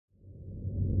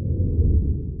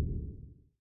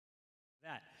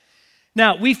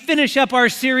Now, we finish up our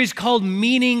series called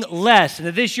Meaningless. And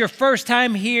if this is your first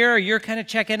time here, or you're kind of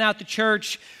checking out the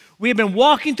church, we have been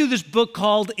walking through this book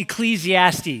called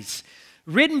Ecclesiastes,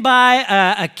 written by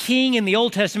a king in the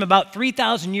Old Testament about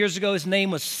 3,000 years ago. His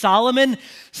name was Solomon.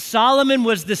 Solomon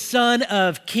was the son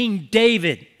of King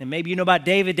David. And maybe you know about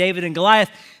David and Goliath.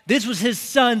 This was his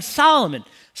son, Solomon.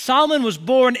 Solomon was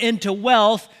born into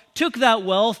wealth, took that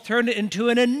wealth, turned it into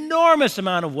an enormous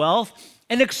amount of wealth,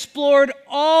 and explored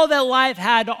all that life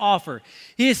had to offer.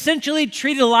 He essentially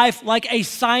treated life like a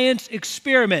science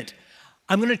experiment.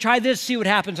 I'm going to try this, see what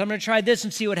happens. I'm going to try this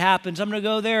and see what happens. I'm going to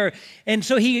go there. And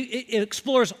so he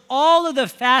explores all of the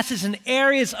facets and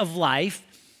areas of life.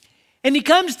 And he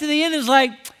comes to the end and is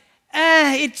like,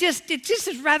 it just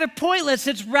is rather pointless.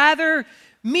 It's rather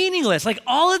meaningless. Like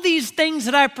all of these things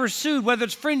that I've pursued, whether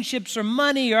it's friendships or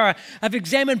money, or I've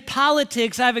examined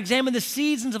politics, I've examined the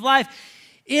seasons of life,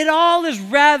 it all is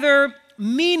rather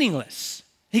meaningless.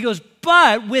 He goes,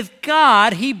 but with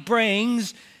God, he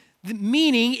brings the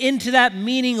meaning into that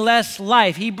meaningless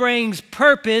life. He brings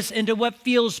purpose into what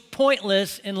feels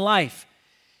pointless in life.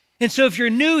 And so if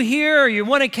you're new here or you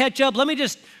want to catch up, let me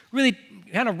just really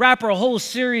kind of wrap our whole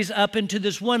series up into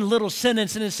this one little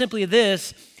sentence, and it's simply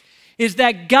this, is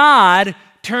that God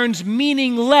turns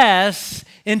meaningless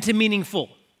into meaningful.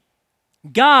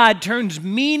 God turns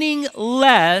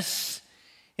meaningless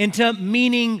into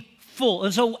meaningful.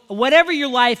 And so whatever your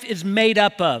life is made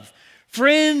up of,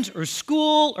 friends or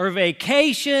school or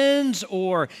vacations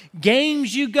or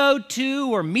games you go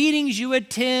to or meetings you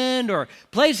attend or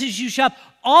places you shop,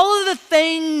 all of the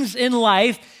things in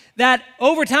life that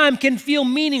over time can feel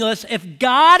meaningless, if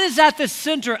God is at the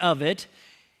center of it,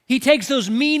 he takes those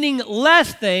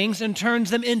meaningless things and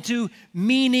turns them into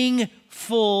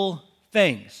meaningful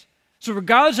things. So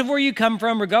regardless of where you come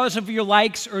from, regardless of your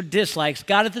likes or dislikes,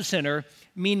 God at the center,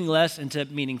 meaningless into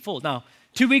meaningful. Now,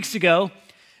 2 weeks ago,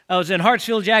 I was in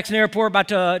Hartsfield-Jackson Airport about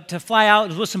to fly out. I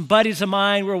was with some buddies of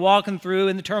mine. We were walking through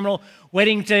in the terminal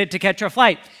waiting to catch our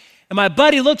flight. And my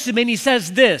buddy looks at me and he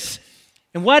says this.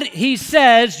 And what he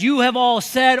says, you have all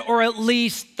said or at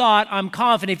least thought, I'm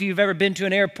confident if you've ever been to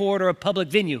an airport or a public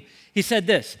venue. He said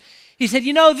this. He said,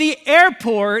 you know, the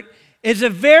airport is a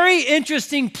very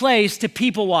interesting place to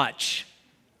people watch.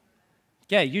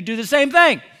 Yeah, you do the same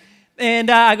thing.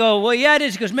 And I go, well, yeah, it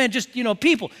is. He goes, man, just,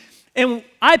 people. And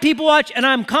I people watch, and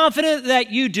I'm confident that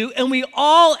you do. And we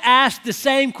all ask the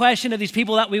same question of these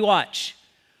people that we watch.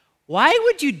 Why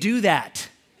would you do that?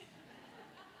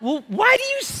 Well, why do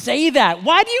you say that?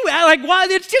 Why do you, why?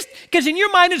 It's just, because in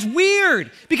your mind it's weird.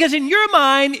 Because in your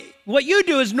mind, what you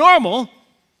do is normal.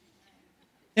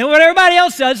 And what everybody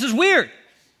else does is weird.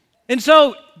 And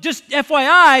so, just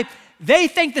FYI, they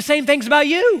think the same things about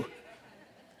you.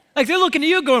 Like they're looking at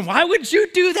you going, why would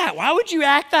you do that? Why would you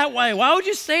act that way? Why would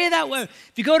you say that way?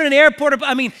 If you go to an airport,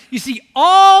 you see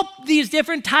all these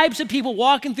different types of people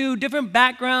walking through different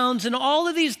backgrounds and all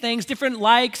of these things, different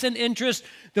likes and interests,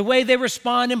 the way they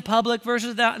respond in public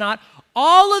versus not.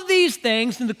 All of these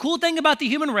things, and the cool thing about the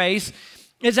human race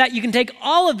is that you can take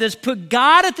all of this, put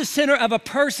God at the center of a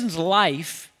person's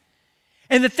life,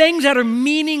 and the things that are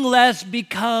meaningless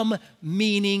become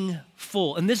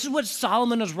meaningful. And this is what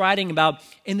Solomon is writing about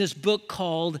in this book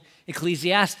called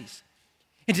Ecclesiastes.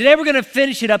 And today we're going to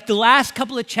finish it up, the last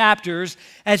couple of chapters,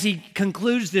 as he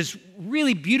concludes this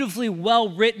really beautifully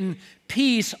well-written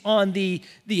piece on the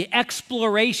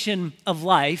exploration of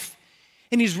life.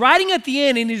 And he's writing at the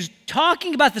end, and he's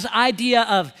talking about this idea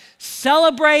of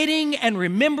celebrating and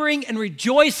remembering and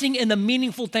rejoicing in the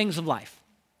meaningful things of life.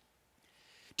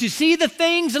 To see the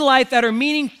things in life that are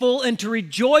meaningful and to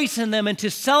rejoice in them and to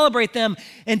celebrate them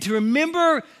and to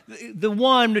remember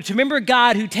to remember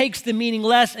God who takes the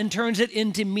meaningless and turns it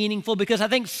into meaningful. Because I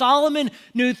think Solomon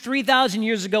knew 3,000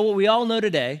 years ago what we all know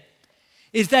today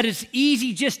is that it's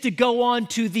easy just to go on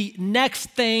to the next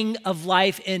thing of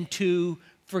life and to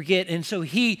forget. And so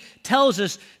he tells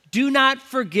us, do not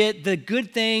forget the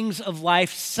good things of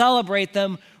life, celebrate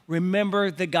them,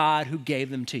 remember the God who gave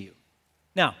them to you.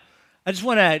 Now, I just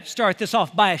want to start this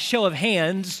off by a show of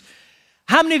hands.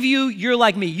 How many of you, you're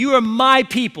like me, you are my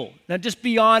people. Now just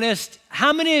be honest,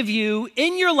 how many of you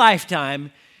in your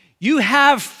lifetime, you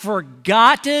have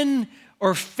forgotten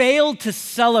or failed to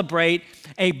celebrate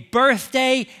a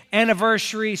birthday,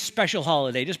 anniversary, special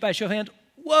holiday? Just by a show of hands.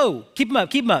 Whoa, keep them up,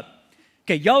 keep them up.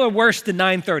 Okay, y'all are worse than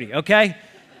 9:30, okay?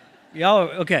 Y'all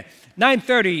are, okay.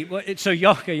 9:30, so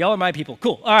y'all are my people.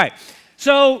 Cool, all right.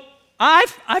 So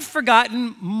I've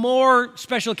forgotten more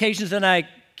special occasions than I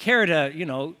care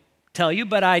to, tell you,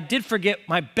 but I did forget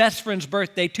my best friend's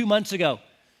birthday 2 months ago.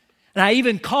 And I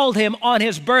even called him on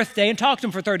his birthday and talked to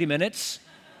him for 30 minutes.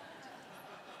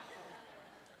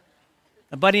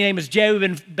 A buddy named is Jay. We've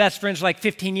been best friends for like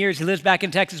 15 years. He lives back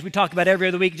in Texas. We talk about every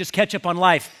other week, just catch up on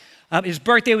life. His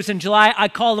birthday was in July. I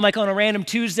called him like on a random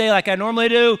Tuesday like I normally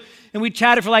do, and we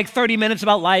chatted for like 30 minutes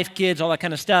about life, kids, all that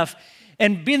kind of stuff.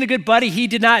 And being the good buddy, he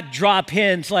did not drop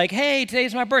hints like, hey,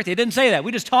 today's my birthday. He didn't say that.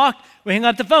 We just talked. We hung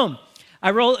up the phone.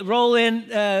 I roll in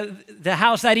the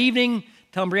house that evening,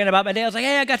 telling Brianna about my day. I was like,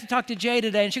 hey, I got to talk to Jay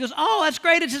today. And she goes, oh, that's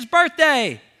great. It's his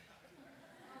birthday.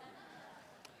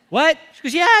 What? She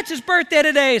goes, yeah, it's his birthday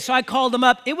today. So I called him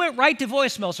up. It went right to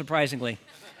voicemail, surprisingly.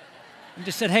 I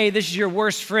just said, hey, this is your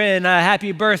worst friend.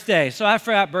 Happy birthday. So I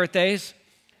forgot birthdays.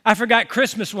 I forgot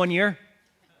Christmas one year.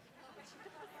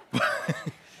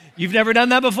 You've never done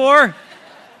that before?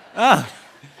 Oh.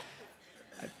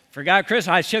 I forgot Christmas.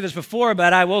 I shared this before,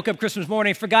 but I woke up Christmas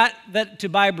morning, forgot to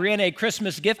buy Brianna a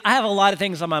Christmas gift. I have a lot of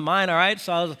things on my mind, all right?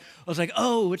 So I was like,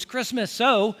 oh, it's Christmas.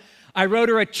 So I wrote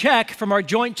her a check from our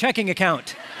joint checking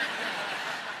account.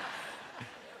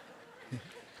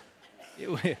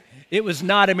 It was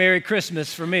not a Merry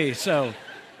Christmas for me, so.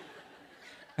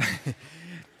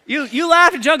 You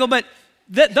laugh and juggle, but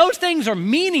those things are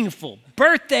meaningful.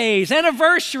 Birthdays,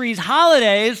 anniversaries,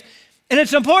 holidays, and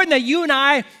it's important that you and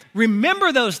I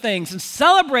remember those things and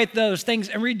celebrate those things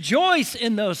and rejoice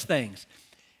in those things.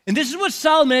 And this is what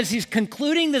Solomon is. He's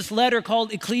concluding this letter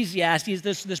called Ecclesiastes,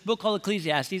 this book called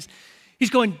Ecclesiastes. He's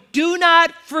going, do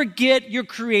not forget your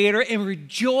Creator and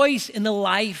rejoice in the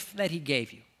life that He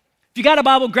gave you. If you got a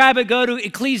Bible, grab it, go to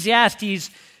Ecclesiastes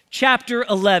chapter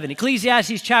 11.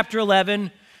 Ecclesiastes chapter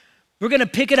 11, we're going to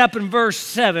pick it up in verse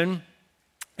 7.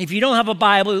 If you don't have a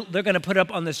Bible, they're going to put it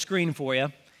up on the screen for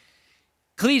you.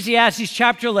 Ecclesiastes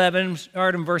chapter 11,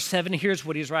 start in verse 7. Here's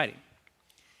what he's writing.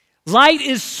 Light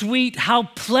is sweet, how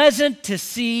pleasant to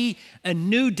see a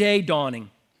new day dawning.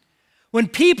 When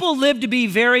people live to be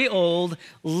very old,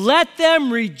 let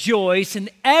them rejoice in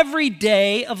every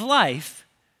day of life.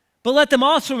 But let them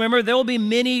also remember there will be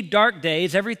many dark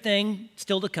days. Everything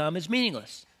still to come is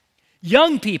meaningless.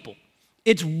 Young people,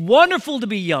 it's wonderful to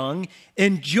be young.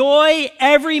 Enjoy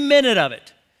every minute of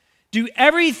it. Do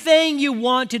everything you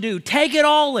want to do. Take it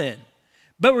all in.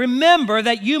 But remember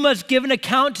that you must give an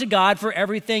account to God for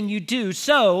everything you do.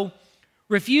 So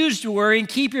refuse to worry and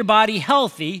keep your body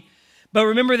healthy. But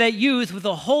remember that youth with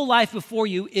a whole life before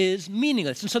you is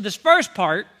meaningless. And so this first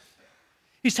part,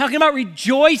 he's talking about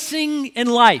rejoicing in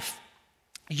life.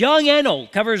 Young and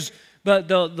old, covers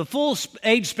the full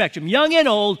age spectrum. Young and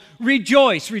old,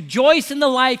 rejoice. Rejoice in the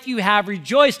life you have.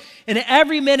 Rejoice in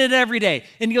every minute, every day.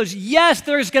 And he goes, yes,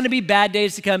 there's going to be bad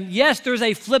days to come. Yes, there's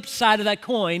a flip side of that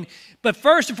coin. But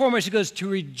first and foremost, he goes to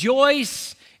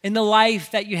rejoice in the life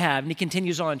that you have. And he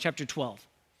continues on, chapter 12.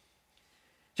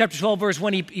 Chapter 12, verse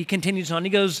 1, he continues on.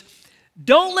 He goes,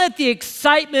 don't let the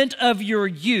excitement of your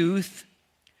youth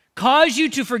cause you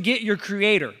to forget your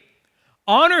Creator.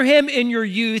 Honor Him in your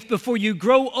youth before you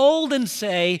grow old and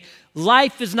say,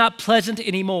 life is not pleasant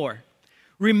anymore.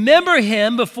 Remember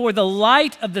Him before the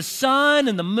light of the sun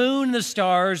and the moon and the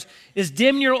stars is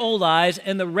dim in your old eyes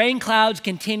and the rain clouds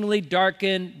continually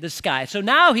darken the sky. So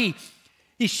now he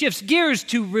shifts gears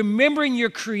to remembering your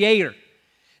Creator.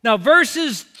 Now,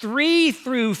 verses 3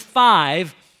 through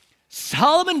 5,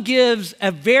 Solomon gives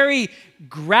a very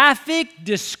graphic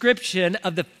description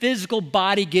of the physical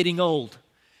body getting old.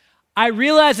 I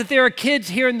realize that there are kids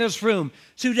here in this room,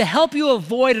 so to help you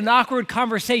avoid an awkward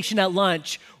conversation at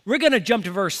lunch, we're going to jump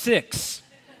to verse 6.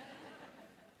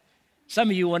 Some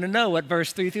of you want to know what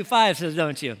verse 3 through 5 says,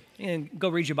 don't you? And go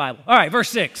read your Bible. All right, verse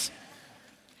 6.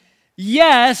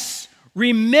 Yes,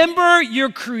 remember your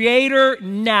Creator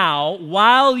now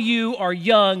while you are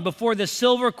young, before the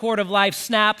silver cord of life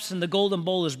snaps and the golden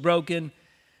bowl is broken.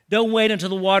 Don't wait until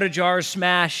the water jar is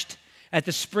smashed at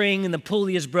the spring and the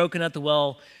pulley is broken at the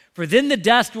well, for then the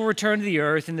dust will return to the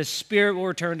earth and the spirit will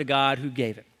return to God who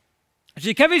gave it. So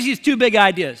he covers these two big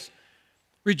ideas,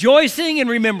 rejoicing and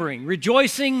remembering.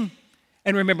 Rejoicing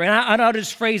and remembering. And I'll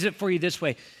just phrase it for you this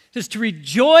way. It says to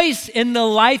rejoice in the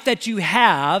life that you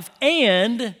have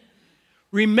and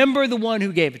remember the one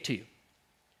who gave it to you.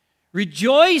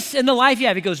 Rejoice in the life you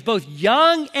have. He goes, both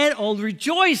young and old,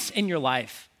 rejoice in your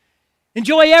life.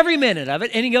 Enjoy every minute of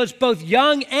it. And he goes, both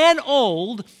young and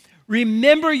old,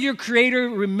 remember your Creator,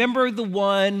 remember the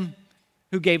one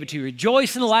who gave it to you.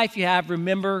 Rejoice in the life you have,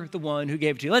 remember the one who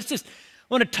gave it to you. I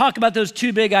want to talk about those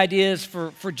two big ideas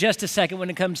for just a second when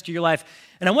it comes to your life.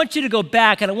 And I want you to go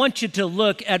back and I want you to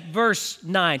look at verse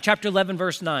 9, chapter 11,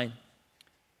 verse 9.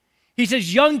 He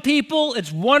says, young people,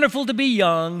 it's wonderful to be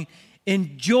young.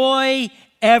 Enjoy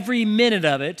every minute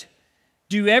of it.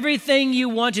 Do everything you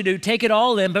want to do. Take it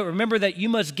all in, but remember that you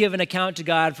must give an account to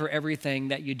God for everything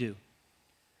that you do.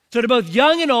 So to both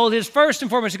young and old, his first and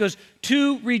foremost, he goes,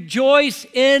 to rejoice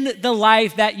in the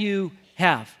life that you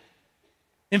have.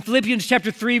 In Philippians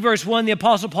chapter 3, verse 1, the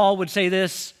Apostle Paul would say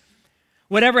this,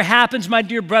 whatever happens, my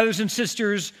dear brothers and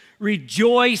sisters,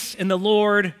 rejoice in the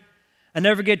Lord. I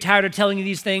never get tired of telling you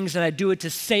these things, and I do it to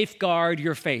safeguard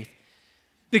your faith.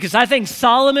 Because I think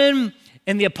Solomon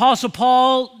and the Apostle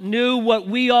Paul knew what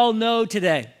we all know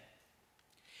today.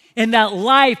 And that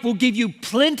life will give you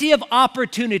plenty of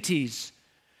opportunities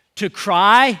to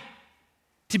cry,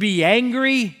 to be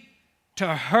angry,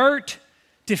 to hurt,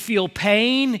 to feel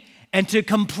pain, and to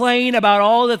complain about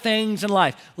all the things in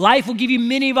life. Life will give you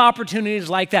many of opportunities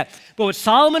like that. But what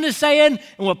Solomon is saying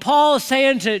and what Paul is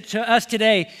saying to us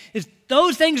today is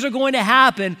those things are going to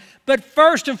happen, but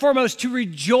first and foremost, to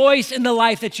rejoice in the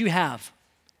life that you have.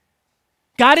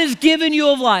 God has given you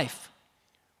a life.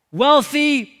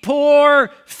 Wealthy,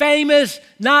 poor, famous,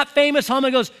 not famous.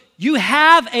 Solomon goes, you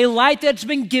have a life that's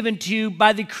been given to you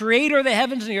by the creator of the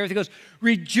heavens and the earth. He goes,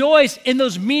 rejoice in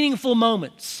those meaningful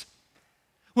moments.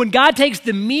 When God takes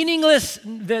the meaninglessness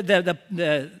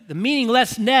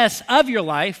of your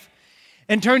life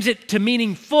and turns it to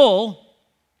meaningful,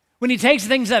 when he takes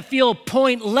things that feel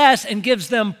pointless and gives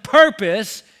them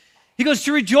purpose, he goes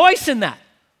to rejoice in that.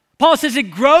 Paul says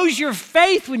it grows your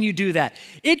faith when you do that.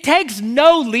 It takes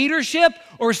no leadership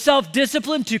or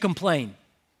self-discipline to complain.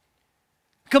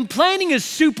 Complaining is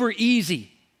super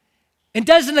easy and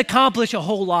doesn't accomplish a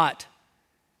whole lot.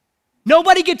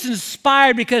 Nobody gets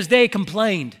inspired because they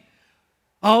complained.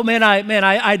 Oh man,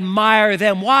 I admire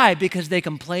them. Why? Because they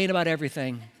complain about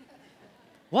everything.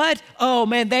 What? Oh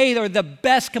man, they are the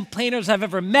best complainers I've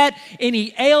ever met.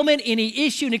 Any ailment, any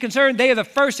issue, any concern, they are the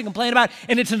first to complain about,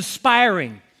 and it's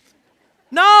inspiring.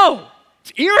 No,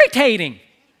 it's irritating.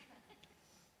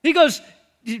 He goes,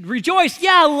 rejoice.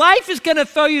 Yeah, life is going to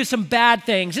throw you some bad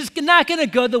things. It's not going to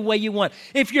go the way you want.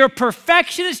 If you're a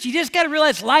perfectionist, you just got to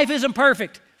realize life isn't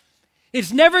perfect.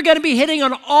 It's never going to be hitting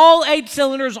on all 8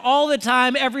 cylinders all the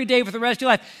time, every day for the rest of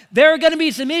your life. There are going to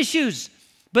be some issues,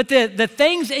 but the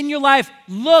things in your life,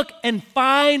 look and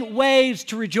find ways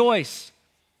to rejoice.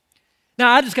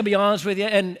 Now, I'm just going to be honest with you,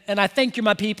 and I think you're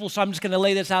my people, so I'm just going to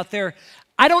lay this out there.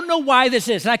 I don't know why this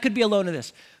is, and I could be alone in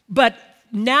this, but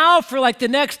now for like the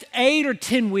next 8 or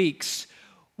 10 weeks,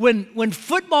 when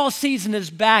football season is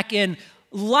back in,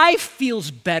 life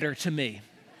feels better to me.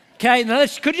 Okay, now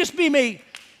this could just be me.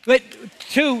 But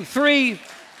 2, 3.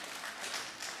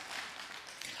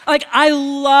 Like, I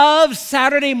love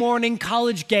Saturday morning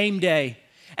college game day.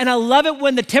 And I love it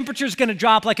when the temperature is going to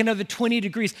drop like another 20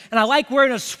 degrees. And I like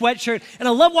wearing a sweatshirt. And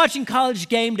I love watching college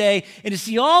game day and to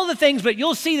see all the things. But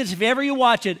you'll see this if ever you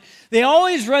watch it. They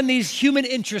always run these human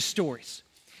interest stories.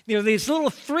 You know, these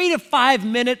little 3 to 5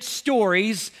 minute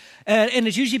stories. And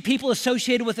it's usually people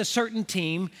associated with a certain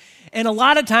team. And a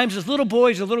lot of times it's little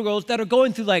boys or little girls that are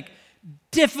going through like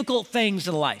difficult things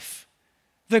in life.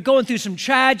 They're going through some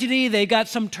tragedy, they got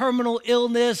some terminal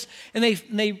illness, and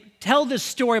they tell this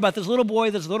story about this little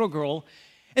boy, this little girl.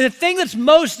 And the thing that's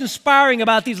most inspiring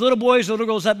about these little boys, little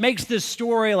girls, that makes this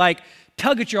story like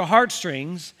tug at your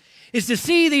heartstrings is to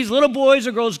see these little boys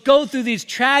or girls go through these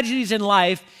tragedies in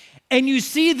life, and you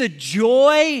see the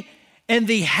joy and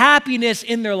the happiness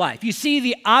in their life. You see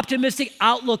the optimistic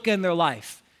outlook in their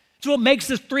life. It's what makes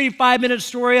this 3 to 5 minute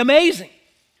story amazing.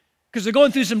 Because they're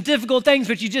going through some difficult things,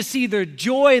 but you just see their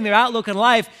joy and their outlook in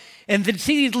life. And to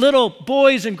see these little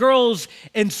boys and girls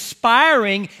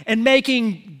inspiring and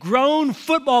making grown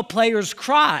football players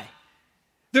cry.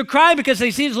 They're crying because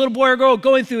they see this little boy or girl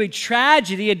going through a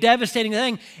tragedy, a devastating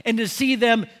thing, and to see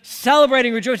them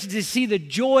celebrating, rejoicing, to see the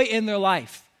joy in their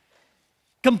life.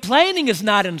 Complaining is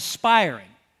not inspiring.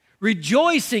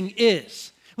 Rejoicing is.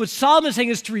 What Solomon is saying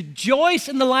is to rejoice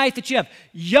in the life that you have.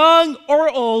 Young or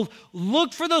old,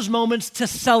 look for those moments to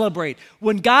celebrate.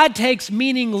 When God takes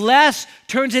meaningless,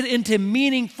 turns it into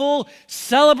meaningful,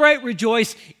 celebrate,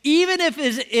 rejoice, even if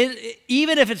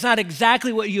it's not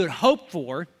exactly what you had hoped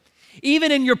for,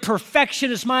 even in your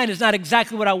perfectionist mind, it's not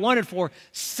exactly what I wanted for,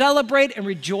 celebrate and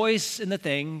rejoice in the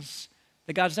things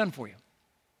that God's done for you.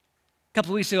 A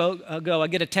couple of weeks ago, I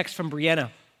get a text from Brianna.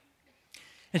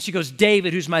 And she goes,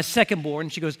 David, who's my second born,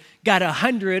 she goes, got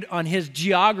 100 on his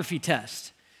geography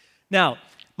test. Now,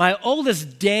 my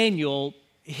oldest Daniel,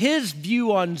 his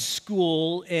view on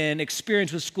school and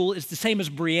experience with school is the same as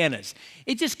Brianna's.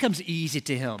 It just comes easy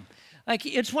to him. Like,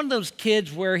 it's one of those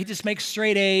kids where he just makes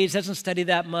straight A's, doesn't study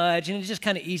that much, and it's just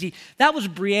kind of easy. That was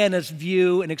Brianna's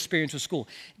view and experience with school.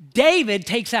 David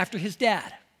takes after his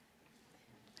dad.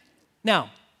 Now,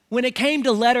 when it came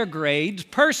to letter grades,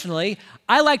 personally,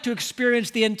 I like to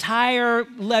experience the entire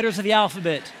letters of the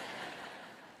alphabet.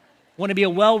 Want to be a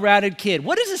well-rounded kid.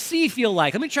 What does a C feel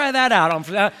like? Let me try that out.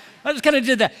 I just kind of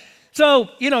did that. So,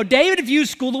 David views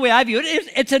school the way I view it.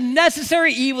 It's a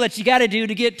necessary evil that you got to do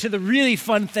to get to the really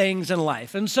fun things in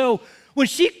life. And so when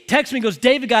she texts me and goes,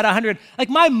 David got 100, like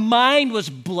my mind was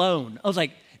blown. I was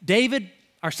like, David,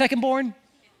 our second born,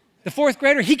 the fourth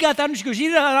grader, he got that. And she goes,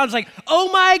 you know, and I was like,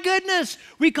 oh my goodness.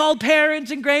 We called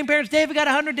parents and grandparents. David got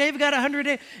 100, David got 100.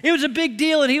 It was a big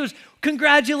deal. And he was,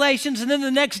 congratulations. And then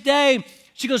the next day,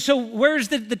 she goes, so where's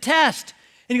the test?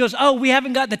 And he goes, oh, we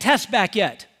haven't gotten the test back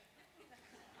yet.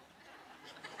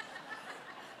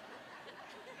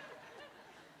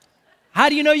 How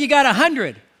do you know you got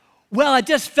 100? Well, I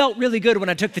just felt really good when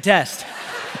I took the test.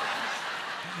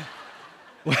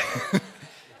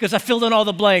 Because I filled in all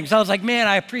the blanks. I was like, man,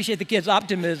 I appreciate the kids'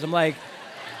 optimism. Like,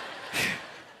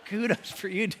 kudos for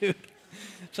you, dude.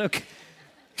 So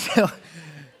a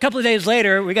couple of days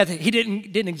later, he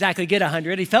didn't exactly get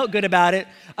 100. He felt good about it,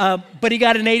 but he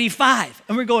got an 85.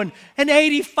 And we're going, an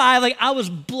 85? Like, I was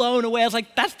blown away. I was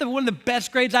like, that's one of the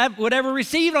best grades I would ever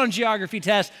receive on geography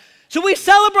tests. So we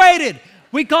celebrated.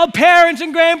 We called parents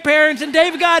and grandparents, and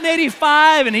David got an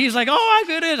 85, and he's like, oh my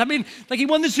goodness. I mean, like he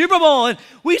won the Super Bowl, and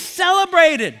we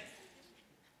celebrated.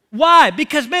 Why?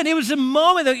 Because, man, it was a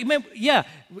moment that,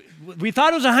 we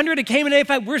thought it was 100, it came in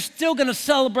 85. We're still going to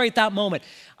celebrate that moment.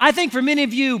 I think for many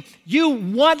of you, you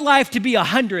want life to be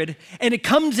 100, and it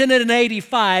comes in at an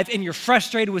 85, and you're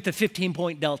frustrated with the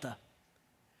 15-point delta.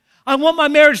 I want my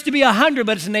marriage to be 100,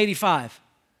 but it's an 85.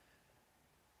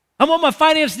 I want my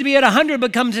finance to be at 100,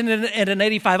 but comes in at an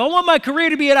 85. I want my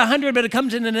career to be at 100, but it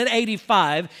comes in at an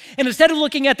 85. And instead of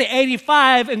looking at the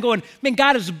 85 and going, man,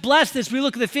 God has blessed this, we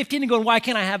look at the 15 and going, why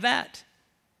can't I have that?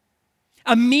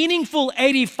 A meaningful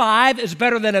 85 is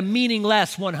better than a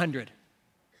meaningless 100.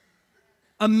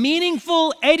 A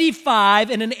meaningful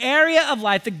 85 in an area of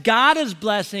life that God is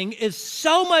blessing is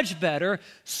so much better,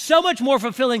 so much more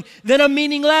fulfilling than a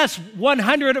meaningless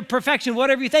 100 of perfection,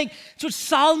 whatever you think. So what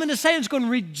Solomon is saying is going to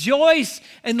rejoice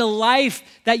in the life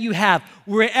that you have.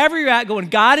 Wherever you're at, going,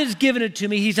 God has given it to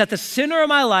me. He's at the center of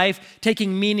my life,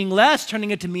 taking meaningless,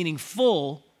 turning it to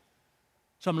meaningful.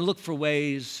 So I'm going to look for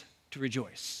ways to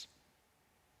rejoice.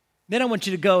 Then I want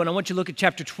you to go and I want you to look at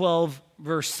chapter 12,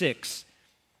 verse 6.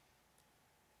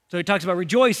 So he talks about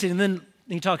rejoicing, and then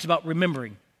he talks about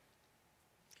remembering.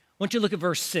 I want you to look at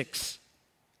verse 6.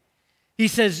 He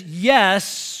says,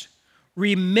 yes,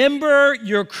 remember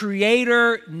your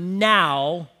Creator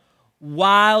now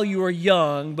while you are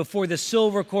young, before the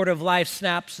silver cord of life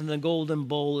snaps and the golden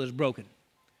bowl is broken.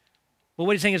 Well,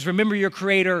 what he's saying is remember your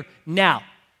Creator now.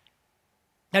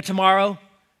 Not tomorrow,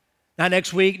 not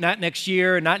next week, not next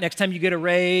year, not next time you get a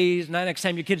raise, not next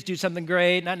time your kids do something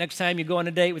great, not next time you go on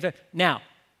a date with her. Now.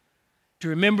 To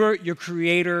remember your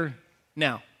Creator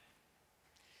now.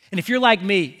 And if you're like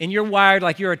me and you're wired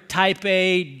like you're a type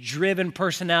A driven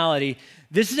personality,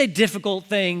 this is a difficult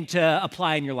thing to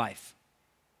apply in your life.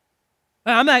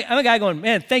 I'm a guy going,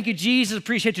 man, thank you, Jesus,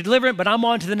 appreciate your deliverance, but I'm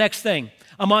on to the next thing.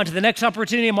 I'm on to the next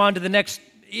opportunity. I'm on to the next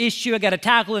issue I got to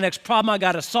tackle, the next problem I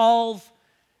got to solve.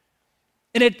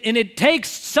 And it takes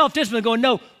self-discipline going,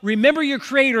 no, remember your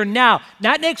Creator now.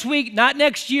 Not next week, not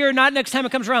next year, not next time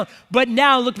it comes around, but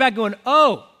now look back going,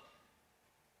 oh,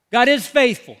 God is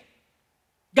faithful.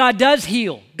 God does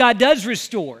heal. God does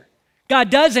restore. God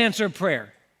does answer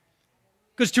prayer.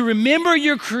 Because to remember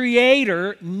your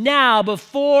Creator now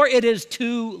before it is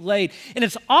too late. And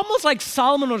it's almost like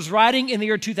Solomon was writing in the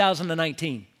year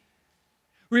 2019.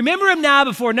 Remember Him now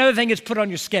before another thing is put on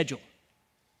your schedule.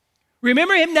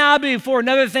 Remember Him now before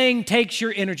another thing takes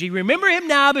your energy. Remember Him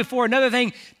now before another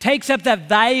thing takes up that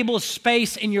valuable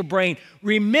space in your brain.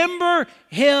 Remember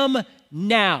Him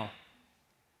now.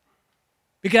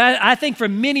 Because I think for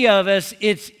many of us,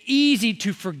 it's easy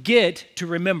to forget to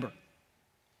remember.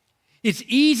 It's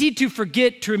easy to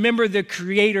forget to remember the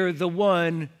Creator, the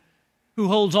one who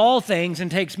holds all things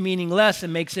and takes meaningless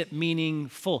and makes it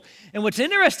meaningful. And what's an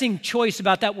interesting choice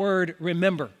about that word,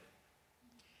 remember,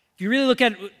 if you really look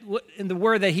at in the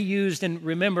word that he used in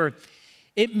remember,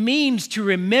 it means to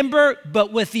remember,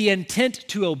 but with the intent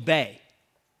to obey.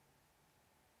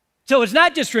 So it's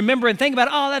not just remember and think about,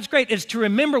 oh, that's great. It's to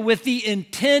remember with the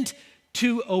intent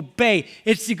to obey.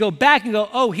 It's to go back and go,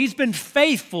 oh, He's been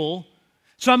faithful,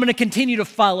 so I'm going to continue to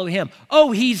follow Him.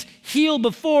 Oh, He's healed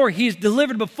before, He's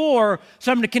delivered before,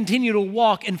 so I'm going to continue to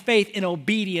walk in faith and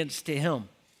obedience to Him.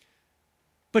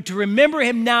 But to remember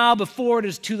Him now before it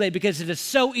is too late, because it is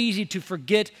so easy to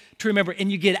forget to remember.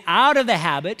 And you get out of the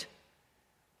habit,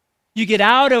 you get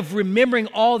out of remembering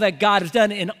all that God has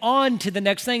done and on to the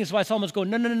next thing. That's why Solomon's going,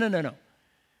 no.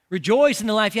 Rejoice in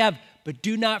the life you have, but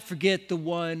do not forget the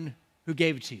one who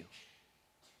gave it to you.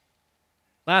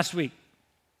 Last week,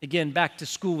 again, back to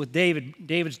school with David.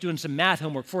 David's doing some math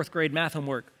homework, fourth grade math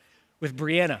homework with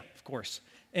Brianna, of course.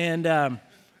 And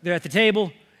they're at the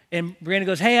table, and Brianna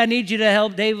goes, hey, I need you to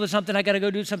help David with something. I got to go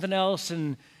do something else.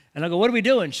 And I go, what are we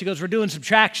doing? She goes, we're doing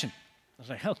subtraction. I was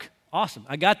like, okay, awesome.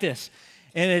 I got this.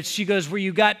 And she goes, where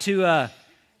you got to,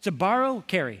 it's a borrow,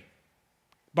 carry.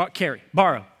 Carry,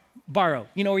 borrow.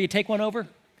 You know where you take one over?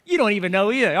 You don't even know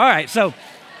either. All right, so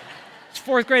it's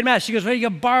fourth grade math. She goes, well, you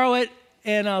can borrow it.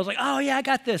 And I was like, oh, yeah, I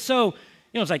got this. So,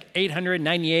 it's like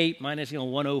 898 minus,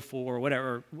 104 or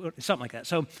whatever, something like that.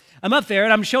 So I'm up there,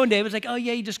 and I'm showing David. It's like, oh,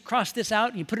 yeah, you just cross this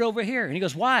out, and you put it over here. And he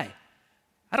goes, why?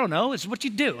 I don't know. It's what you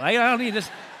do. I don't need to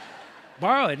just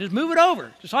borrow it. Just move it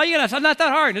over. Just all you got. It's not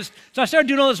that hard. So I started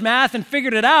doing all this math and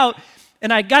figured it out,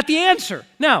 and I got the answer.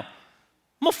 Now,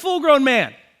 I'm a full-grown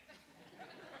man.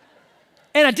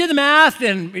 And I did the math,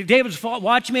 and David's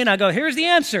watching me, and I go, here's the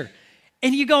answer.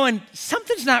 And you're going,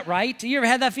 something's not right. You ever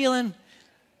had that feeling?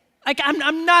 Like,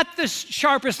 I'm not the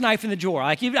sharpest knife in the drawer.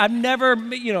 Like, I've never,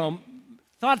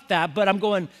 thought that, but I'm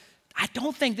going, I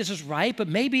don't think this is right, but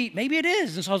maybe it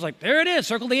is. And so I was like, there it is,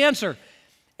 circle the answer.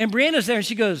 And Brianna's there, and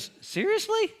she goes,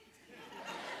 seriously?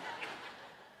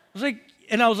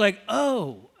 I was like,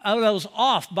 oh, I was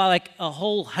off by like a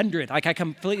whole 100. Like, I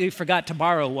completely forgot to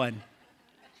borrow one.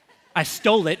 I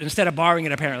stole it instead of borrowing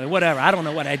it, apparently. Whatever, I don't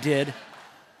know what I did.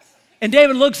 And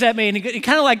David looks at me, and he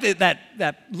kind of like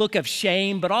that look of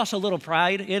shame, but also a little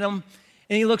pride in him.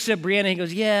 And he looks at Brianna, and he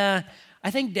goes, yeah, I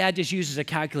think Dad just uses a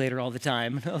calculator all the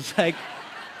time. And I was like,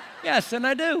 yes, and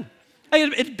I do.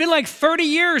 It's been like 30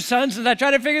 years, son, since I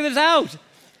tried to figure this out.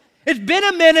 It's been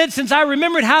a minute since I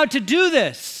remembered how to do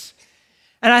this.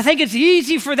 And I think it's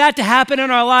easy for that to happen in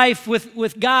our life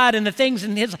with God and the things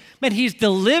in His. Man, He's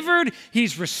delivered,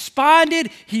 He's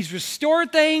responded, He's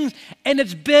restored things, and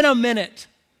it's been a minute.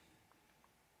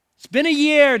 It's been a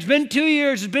year, it's been 2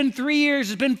 years, it's been 3 years,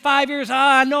 it's been 5 years.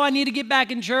 I know I need to get back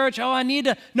in church. I need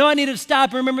to stop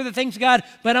and remember the things of God,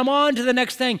 but I'm on to the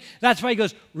next thing. That's why He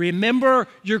goes, remember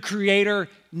your Creator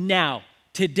now.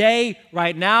 Today,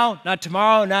 right now, not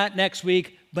tomorrow, not next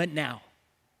week, but now.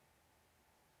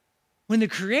 When the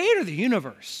Creator of the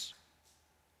universe,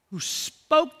 who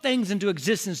spoke things into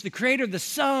existence, the Creator of the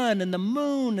sun and the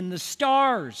moon and the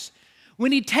stars,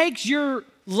 when He takes your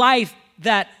life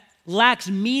that lacks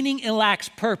meaning and lacks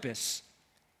purpose,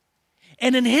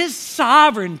 and in His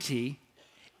sovereignty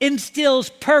instills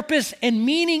purpose and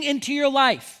meaning into your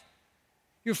life,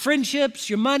 your friendships,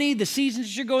 your money, the seasons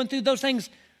that you're going through, those things.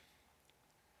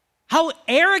 How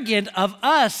arrogant of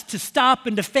us to stop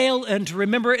and to fail and to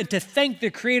remember and to thank the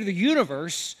Creator of the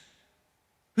universe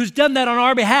who's done that on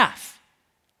our behalf.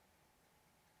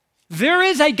 There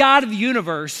is a God of the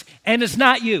universe, and it's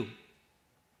not you.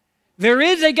 There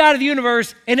is a God of the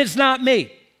universe, and it's not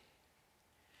me.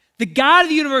 The God of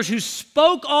the universe who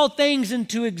spoke all things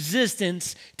into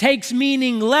existence takes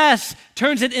meaningless,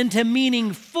 turns it into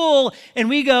meaningful, and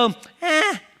we go,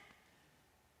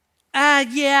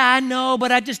 yeah, I know,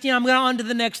 but I'm going on to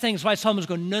the next thing. That's why Solomon's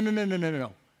going,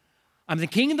 no. I'm the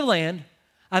king of the land.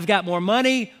 I've got more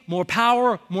money, more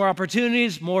power, more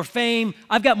opportunities, more fame.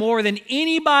 I've got more than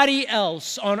anybody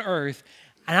else on earth.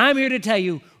 And I'm here to tell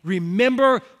you,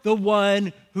 remember the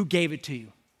one who gave it to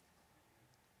you.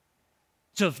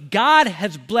 So if God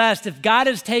has blessed, if God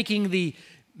is taking the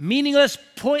meaningless,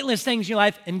 pointless things in your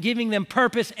life and giving them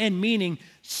purpose and meaning,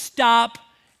 stop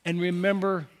and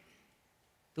remember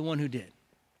the one who did.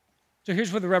 So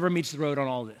here's where the rubber meets the road on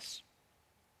all this.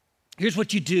 Here's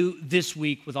what you do this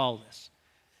week with all this.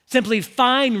 Simply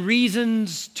find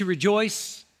reasons to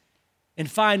rejoice and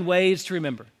find ways to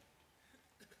remember.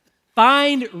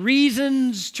 Find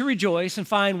reasons to rejoice and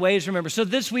find ways to remember. So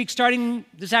this week, starting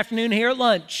this afternoon here at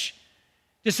lunch,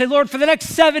 just say, Lord, for the next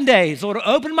 7 days, Lord,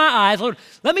 open my eyes. Lord,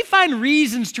 let me find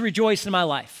reasons to rejoice in my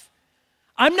life.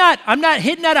 I'm not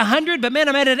hitting at 100, but man,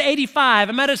 I'm at an 85.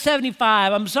 I'm at a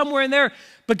 75. I'm somewhere in there.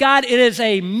 But God, it is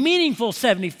a meaningful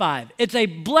 75. It's a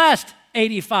blessed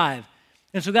 85.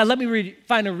 And so God, let me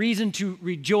find a reason to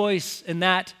rejoice in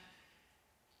that.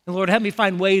 And Lord, help me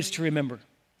find ways to remember.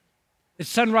 It's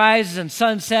sunrises and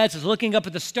sunsets. It's looking up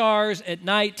at the stars at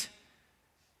night.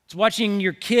 It's watching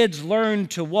your kids learn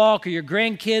to walk or your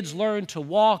grandkids learn to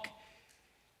walk.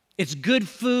 It's good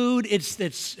food,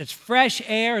 it's fresh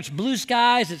air, it's blue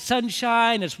skies, it's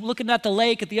sunshine, it's looking at the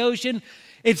lake, at the ocean.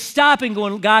 It's stopping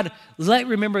going, God,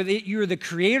 remember that you're the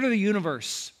Creator of the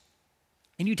universe.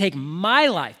 And you take my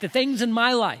life, the things in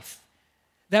my life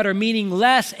that are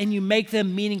meaningless, and you make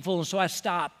them meaningful. And so I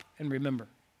stop and remember.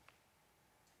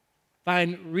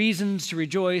 Find reasons to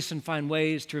rejoice and find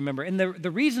ways to remember. And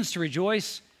the reasons to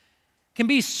rejoice can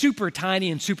be super tiny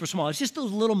and super small. It's just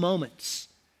those little moments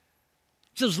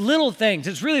those little things.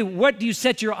 It's really what do you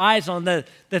set your eyes on, the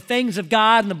things of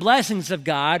God and the blessings of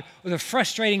God or the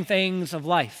frustrating things of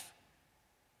life.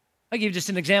 I'll give you just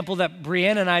an example that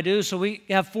Brianna and I do. So we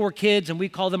have 4 kids, and we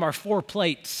call them our 4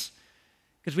 plates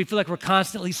because we feel like we're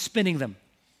constantly spinning them.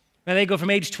 And they go from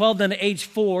age 12 then to age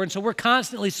 4, and so we're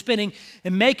constantly spinning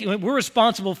and we're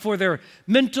responsible for their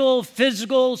mental,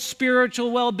 physical,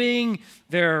 spiritual well-being,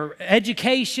 their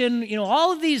education,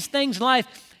 all of these things in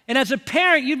life. And as a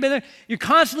parent, you've been there, you're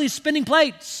constantly spinning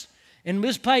plates. And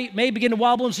this plate may begin to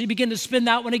wobble, and so you begin to spin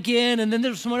that one again, and then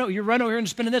there's one, you run over here and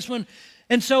spinning this one.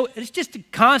 And so it's just a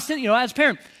constant, as a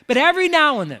parent. But every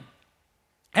now and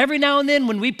then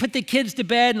when we put the kids to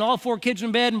bed and all 4 kids are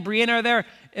in bed and Brianna are there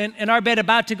in our bed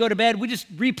about to go to bed, we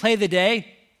just replay the day,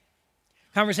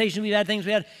 conversations we've had, things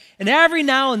we had. And every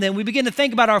now and then we begin to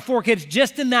think about our 4 kids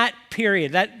just in that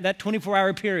period, that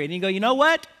 24-hour period. And you go, you know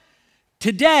what?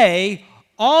 Today,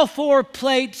 all 4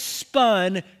 plates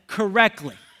spun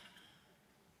correctly.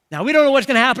 Now, we don't know what's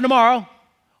going to happen tomorrow.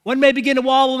 One may begin to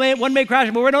wobble, one may crash,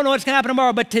 but we don't know what's going to happen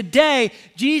tomorrow. But today,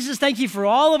 Jesus, thank you for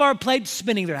all of our plates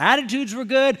spinning. Their attitudes were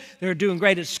good. They're doing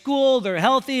great at school. They're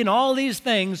healthy and all these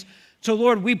things. So,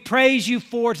 Lord, we praise you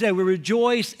for today. We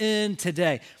rejoice in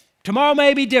today. Tomorrow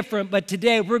may be different, but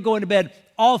today we're going to bed.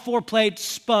 All 4 plates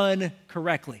spun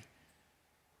correctly.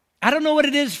 I don't know what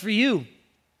it is for you.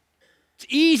 It's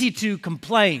easy to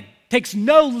complain. It takes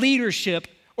no leadership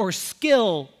or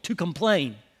skill to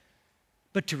complain,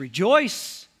 but to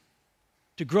rejoice,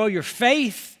 to grow your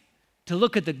faith, to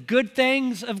look at the good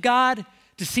things of God,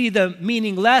 to see the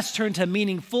meaningless turn to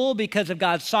meaningful because of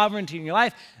God's sovereignty in your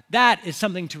life, that is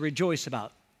something to rejoice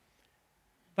about.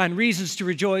 Find reasons to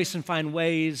rejoice and find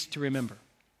ways to remember.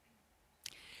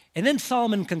 And then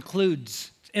Solomon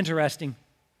concludes. It's interesting.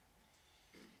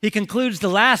 He concludes the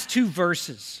last 2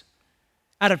 verses.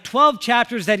 Out of 12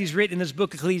 chapters that he's written in this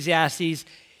book, Ecclesiastes,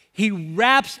 he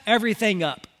wraps everything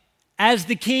up. As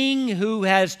the king who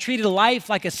has treated life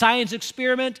like a science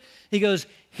experiment, he goes,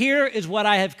 here is what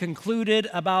I have concluded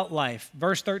about life.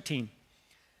 Verse 13.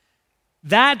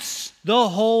 That's the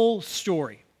whole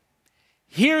story.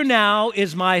 Here now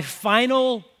is my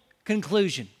final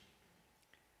conclusion.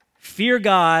 Fear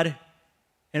God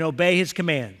and obey his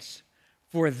commands,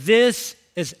 for this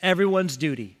is everyone's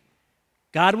duty.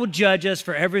 God will judge us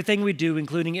for everything we do,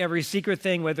 including every secret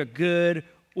thing, whether good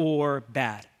or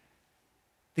bad.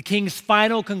 The king's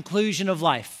final conclusion of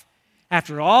life.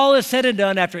 After all is said and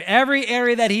done, after every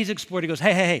area that he's explored, he goes,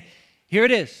 hey, here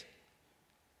it is.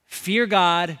 Fear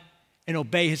God and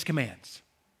obey his commands.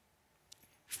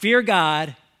 Fear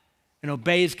God and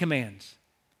obey his commands.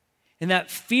 And that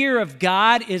fear of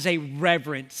God is a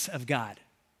reverence of God.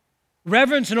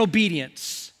 Reverence and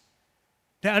obedience.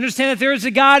 To understand that there is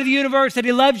a God of the universe, that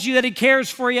he loves you, that he cares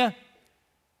for you.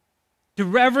 To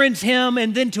reverence him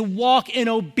and then to walk in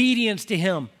obedience to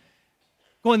him.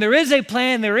 Going, there is a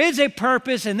plan, there is a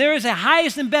purpose, and there is a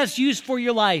highest and best use for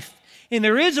your life. And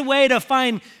there is a way to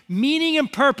find meaning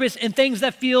and purpose in things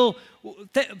that feel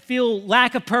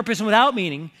lack of purpose and without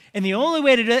meaning. And the only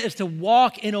way to do it is to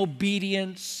walk in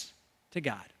obedience to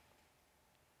God.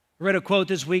 I read a quote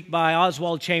this week by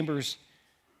Oswald Chambers.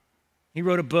 He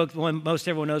wrote a book, the one most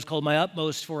everyone knows, called My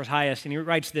Utmost for His Highest, and he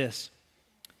writes this.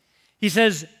 He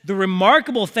says, the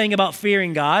remarkable thing about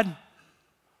fearing God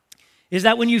is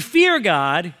that when you fear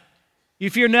God,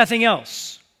 you fear nothing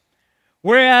else.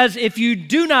 Whereas if you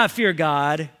do not fear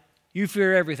God, you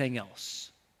fear everything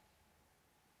else.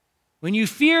 When you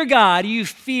fear God, you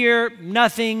fear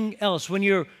nothing else. When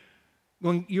you're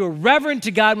reverent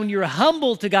to God, when you're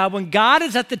humble to God, when God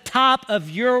is at the top of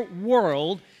your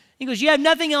world, he goes, you have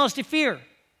nothing else to fear.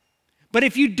 But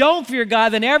if you don't fear God,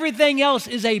 then everything else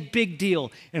is a big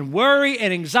deal. And worry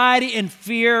and anxiety and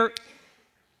fear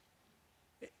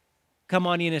come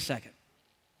on you in a second.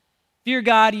 Fear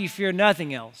God, you fear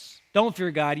nothing else. Don't fear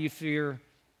God, you fear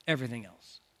everything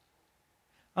else.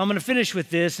 I'm going to finish with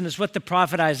this, and it's what the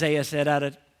prophet Isaiah said out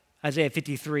of Isaiah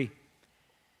 53.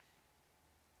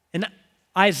 And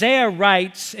Isaiah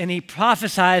writes, and he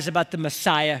prophesies about the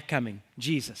Messiah coming,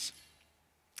 Jesus.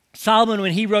 Solomon,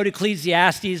 when he wrote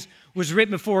Ecclesiastes, was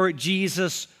written before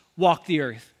Jesus walked the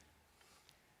earth.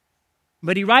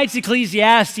 But he writes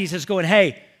Ecclesiastes as going,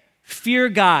 hey, fear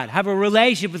God, have a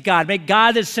relationship with God, make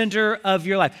God the center of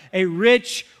your life, a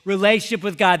rich relationship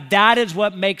with God. That is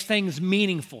what makes things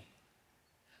meaningful.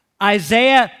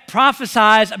 Isaiah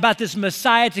prophesies about this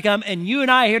Messiah to come, and you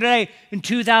and I here today in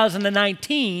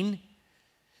 2019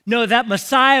 know that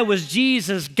Messiah was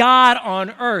Jesus, God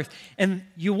on earth, and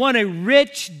you want a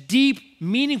rich, deep,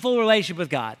 meaningful relationship with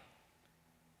God.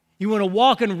 You want to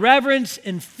walk in reverence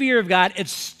and fear of God. It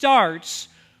starts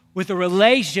with a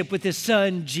relationship with his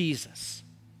son, Jesus.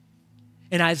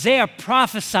 And Isaiah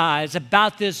prophesies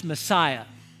about this Messiah.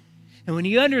 And when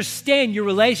you understand your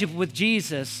relationship with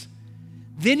Jesus,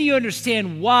 then you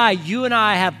understand why you and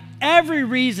I have every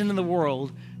reason in the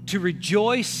world to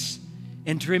rejoice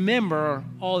and to remember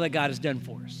all that God has done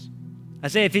for us.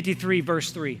 Isaiah 53,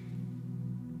 verse 3.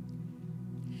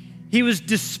 He was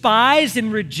despised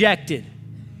and rejected,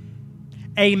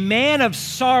 a man of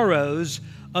sorrows,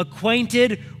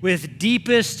 acquainted with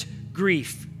deepest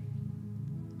grief.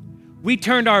 We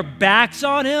turned our backs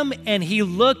on him, and he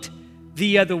looked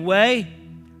the other way.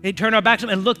 They turned our backs on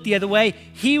him and looked the other way.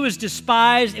 He was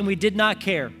despised, and we did not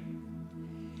care.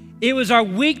 It was our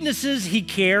weaknesses he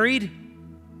carried.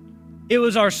 It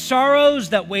was our sorrows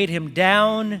that weighed him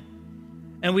down.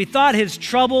 And we thought his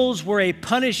troubles were a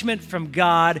punishment from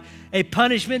God, a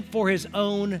punishment for his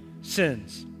own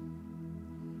sins.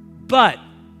 But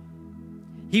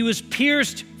he was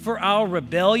pierced for our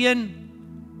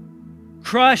rebellion,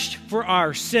 crushed for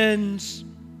our sins.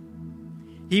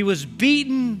 He was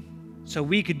beaten so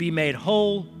we could be made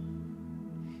whole.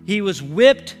 He was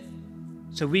whipped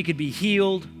so we could be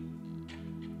healed.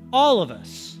 All of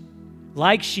us,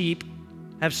 like sheep,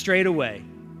 have strayed away.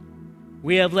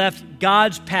 We have left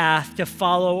God's path to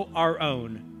follow our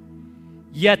own.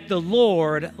 Yet the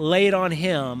Lord laid on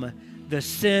him the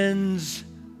sins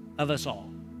of us all.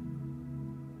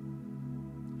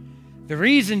 The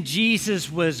reason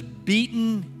Jesus was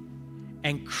beaten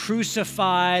and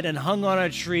crucified and hung on a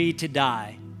tree to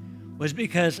die was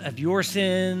because of your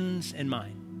sins and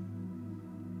mine.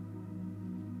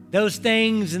 Those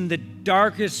things in the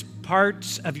darkest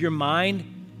parts of your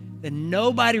mind that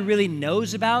nobody really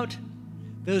knows about,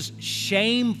 those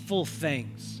shameful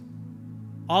things,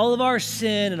 all of our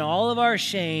sin and all of our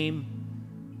shame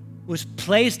was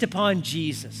placed upon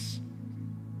Jesus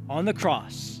on the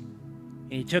cross.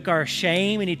 And he took our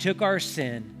shame and he took our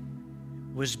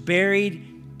sin, was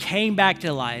buried, came back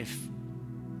to life,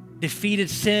 defeated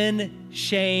sin,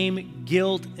 shame,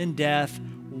 guilt, and death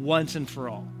once and for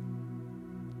all.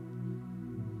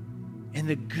 And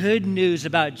the good news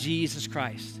about Jesus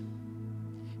Christ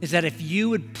is that if you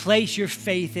would place your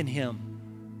faith in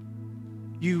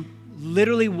him, you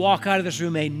literally walk out of this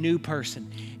room a new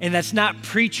person. And that's not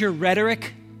preacher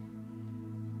rhetoric.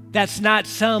 That's not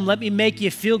some, let me make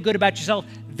you feel good about yourself.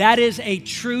 That is a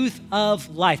truth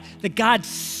of life. That God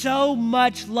so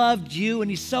much loved you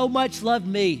and he so much loved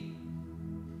me.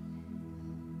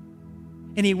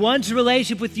 And he wants a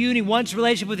relationship with you and he wants a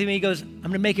relationship with him. And he goes, I'm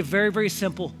going to make it very, very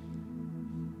simple.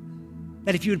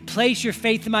 That if you would place your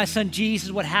faith in my son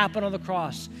Jesus, what happened on the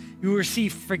cross, you will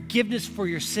receive forgiveness for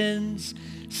your sins,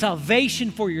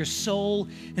 salvation for your soul,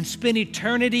 and spend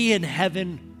eternity in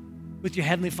heaven with your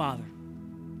heavenly Father.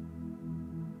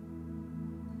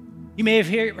 You may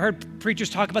have heard preachers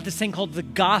talk about this thing called the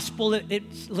gospel.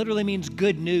 It literally means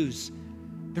good news.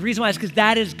 The reason why is because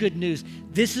that is good news.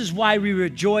 This is why we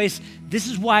rejoice. This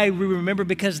is why we remember,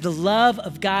 because the love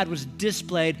of God was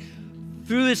displayed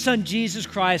through his son Jesus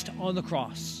Christ on the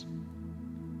cross.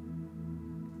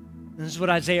 And this is what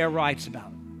Isaiah writes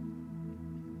about.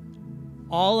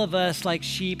 All of us like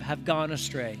sheep have gone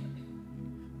astray,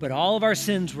 but all of our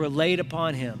sins were laid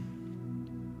upon him.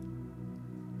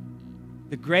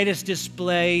 The greatest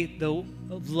display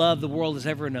of love the world has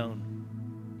ever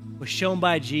known was shown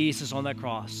by Jesus on that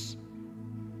cross.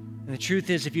 And the truth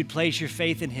is, if you'd place your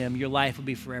faith in him, your life will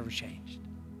be forever changed.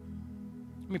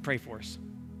 Let me pray for us.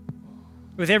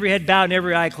 With every head bowed and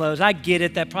every eye closed, I get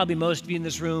it that probably most of you in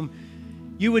this room,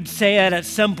 you would say that at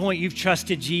some point you've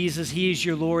trusted Jesus. He is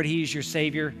your Lord. He is your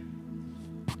Savior.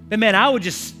 But man, I would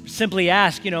just simply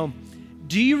ask,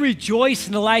 do you rejoice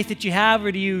in the life that you have,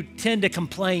 or do you tend to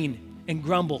complain and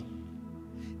grumble?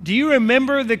 Do you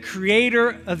remember the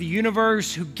creator of the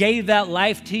universe who gave that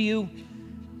life to you?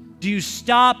 Do you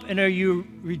stop and are you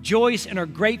rejoice and are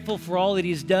grateful for all that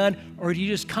he's done, or do you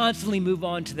just constantly move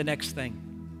on to the next thing?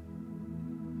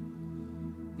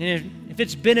 And if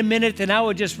it's been a minute, then I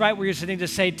would just, right where you're sitting, to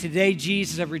say, today,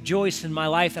 Jesus, I rejoice in my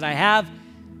life that I have.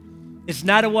 It's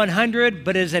not a 100,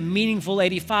 but it is a meaningful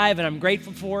 85, and I'm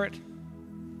grateful for it.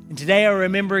 And today I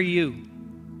remember you,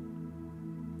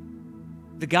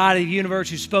 the God of the universe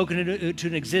who's spoken to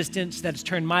an existence that's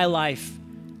turned my life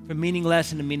from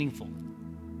meaningless into meaningful.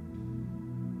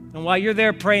 And while you're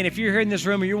there praying, if you're here in this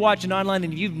room or you're watching online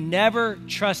and you've never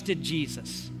trusted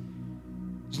Jesus,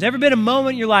 there's never been a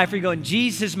moment in your life where you're going,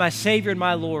 Jesus is my Savior and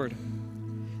my Lord,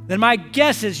 then my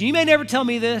guess is, you may never tell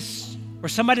me this, or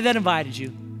somebody that invited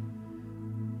you,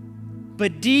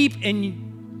 but deep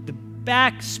in the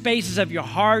back spaces of your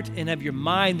heart and of your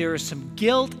mind, there is some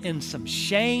guilt and some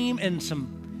shame and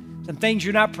some some things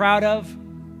you're not proud of.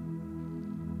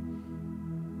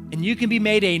 And you can be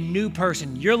made a new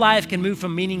person. Your life can move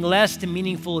from meaningless to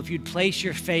meaningful if you'd place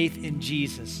your faith in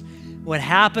Jesus. What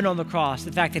happened on the cross,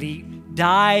 the fact that he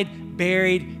died,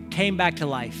 buried, came back to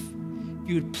life. If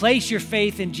you would place your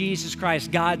faith in Jesus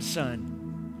Christ, God's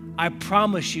Son, I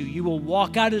promise you, you will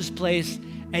walk out of this place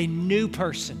a new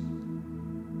person.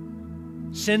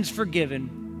 Sins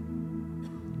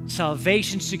forgiven,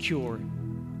 salvation secure.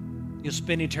 You'll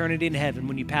spend eternity in heaven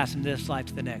when you pass from this life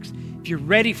to the next. If you're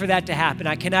ready for that to happen,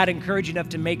 I cannot encourage you enough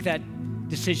to make that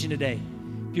decision today.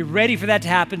 If you're ready for that to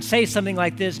happen, say something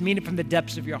like this, mean it from the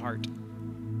depths of your heart.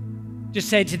 Just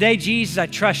say, today, Jesus, I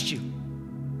trust you.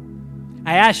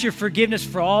 I ask your forgiveness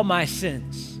for all my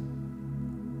sins.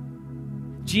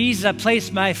 Jesus, I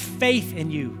place my faith in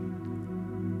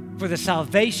you for the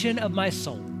salvation of my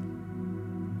soul.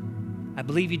 I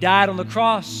believe you died on the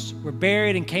cross, were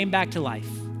buried, and came back to life.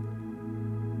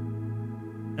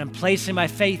 And I'm placing my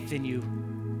faith in you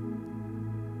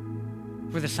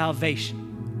for the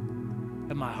salvation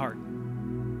of my heart.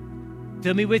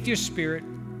 Fill me with your Spirit.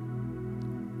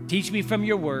 Teach me from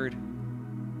your word.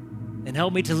 And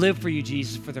help me to live for you,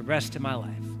 Jesus, for the rest of my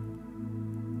life.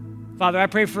 Father, I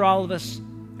pray for all of us.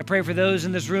 I pray for those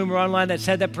in this room or online that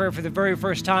said that prayer for the very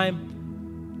first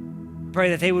time. I pray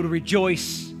that they would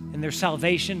rejoice in their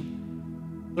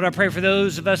salvation. Lord, I pray for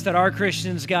those of us that are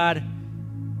Christians, God,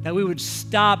 that we would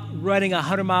stop running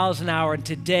 100 miles an hour, and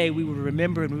today we would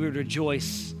remember and we would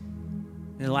rejoice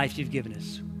in the life you've given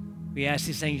us. We ask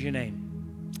these things in your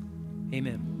name.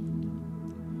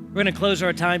 Amen. We're going to close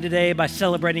our time today by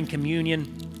celebrating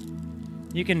communion.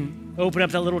 You can open up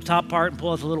that little top part and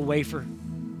pull out the little wafer.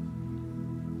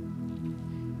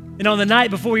 And on the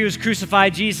night before he was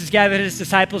crucified, Jesus gathered his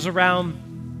disciples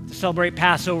around to celebrate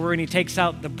Passover, and he takes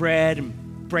out the bread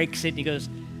and breaks it, and he goes,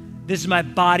 "This is my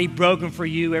body broken for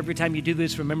you. Every time you do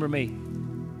this, remember me."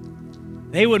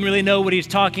 They wouldn't really know what he's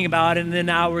talking about, and then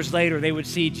hours later, they would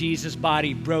see Jesus'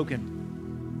 body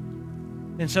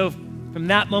broken. And so from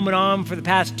that moment on, for the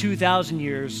past 2,000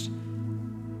 years,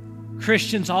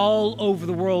 Christians all over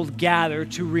the world gather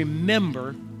to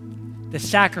remember the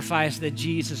sacrifice that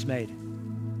Jesus made.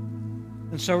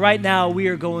 And so right now, we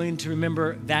are going to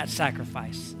remember that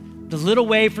sacrifice. The little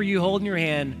wafer you hold in your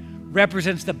hand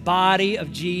represents the body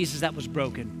of Jesus that was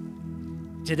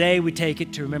broken. Today, we take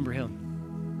it to remember him.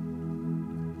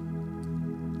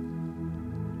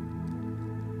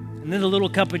 And then the little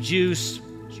cup of juice,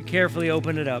 as you carefully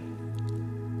open it up.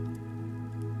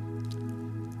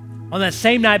 On that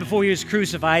same night before he was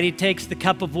crucified, he takes the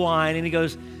cup of wine and he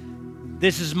goes,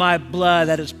 "This is my blood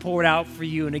that is poured out for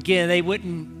you." And again, they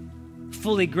wouldn't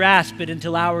fully grasp it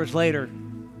until hours later,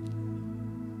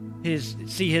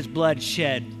 see his blood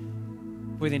shed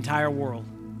for the entire world.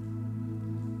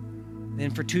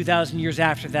 Then for 2,000 years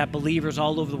after that, believers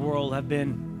all over the world have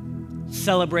been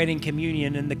celebrating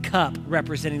communion and the cup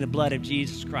representing the blood of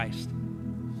Jesus Christ.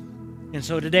 And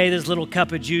so today, this little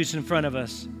cup of juice in front of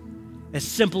us, as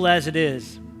simple as it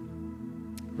is,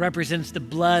 represents the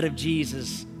blood of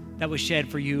Jesus that was shed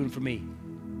for you and for me.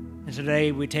 And so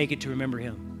today we take it to remember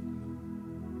him.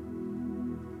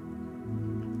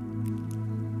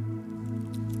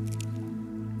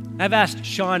 I've asked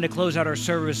Sean to close out our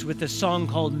service with this song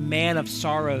called "Man of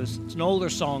Sorrows." It's an older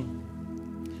song,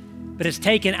 but it's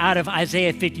taken out of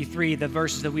Isaiah 53, the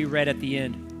verses that we read at the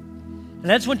end.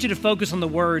 And I just want you to focus on the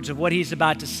words of what he's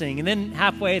about to sing. And then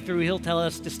halfway through, he'll tell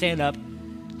us to stand up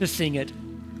to sing it.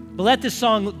 But let this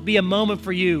song be a moment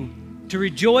for you to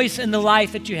rejoice in the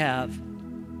life that you have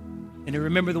and to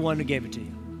remember the one who gave it to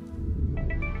you.